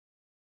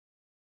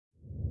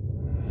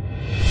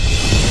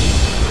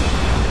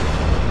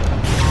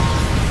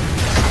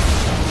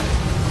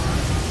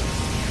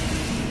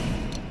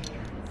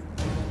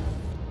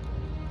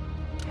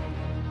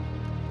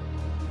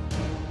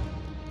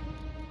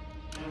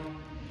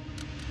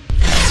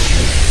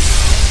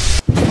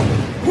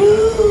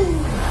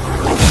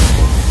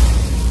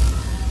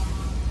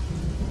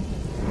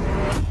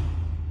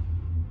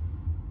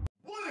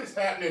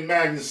in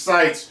Magnus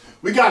sites.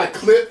 We got a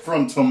clip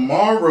from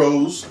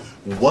tomorrow's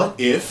What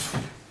If,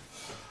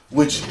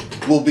 which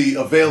will be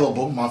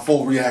available. My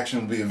full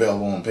reaction will be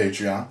available on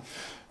Patreon.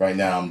 Right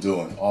now I'm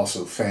doing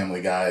also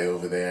Family Guy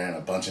over there and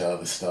a bunch of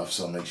other stuff,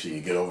 so make sure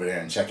you get over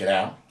there and check it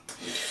out.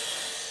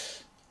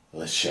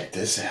 Let's check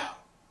this out.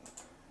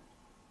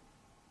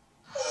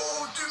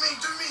 Oh, do me.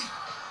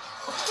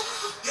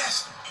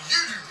 Yes, you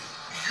do me.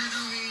 You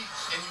do me,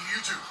 and you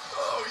do.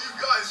 Oh, you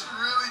guys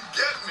really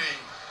get me.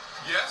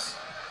 Yes?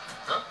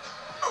 Huh?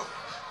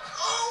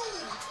 Oh,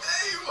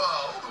 there you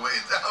are, all the way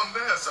down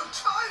there. So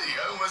tiny,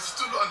 I almost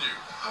stood on you.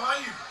 How are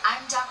you?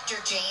 I'm Dr.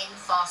 Jane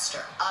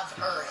Foster of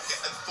Earth.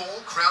 Yeah,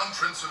 Thor, Crown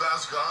Prince of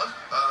Asgard.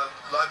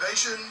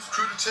 Libations,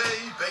 crudité,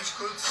 baked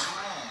goods.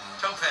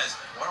 Topaz,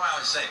 what do I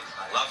always say?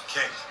 I love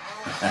cake.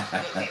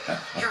 Wait.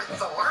 You're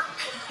Thor?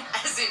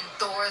 As in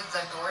Thor,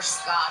 the Norse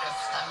god of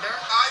thunder?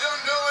 I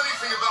don't know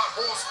anything about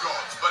horse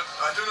gods, but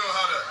I do know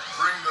how to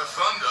bring the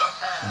thunder.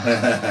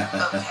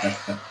 Okay,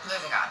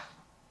 moving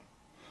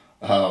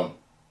on.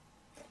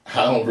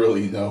 I don't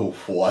really know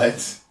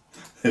what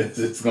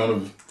it's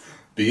going to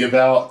be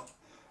about.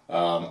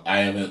 I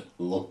haven't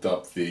looked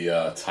up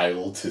the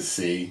title to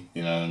see,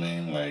 you know what I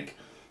mean? Like,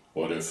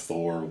 what if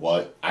Thor,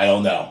 what? I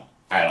don't know.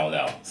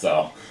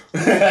 So,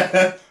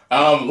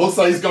 looks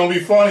like it's going to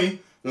be funny.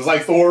 It's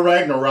like Thor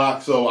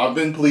Ragnarok, so I've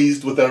been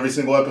pleased with every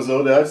single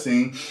episode that I've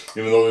seen.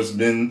 Even though there's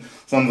been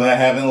some that I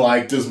haven't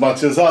liked as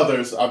much as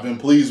others, I've been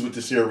pleased with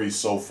the series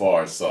so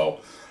far. So,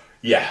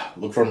 yeah,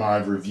 look for my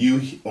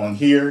review on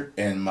here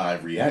and my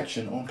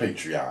reaction on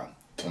Patreon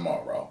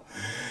tomorrow.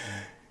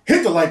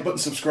 Hit the like button,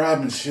 subscribe,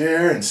 and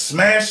share, and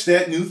smash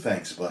that new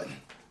thanks button.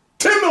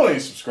 10 million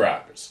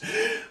subscribers.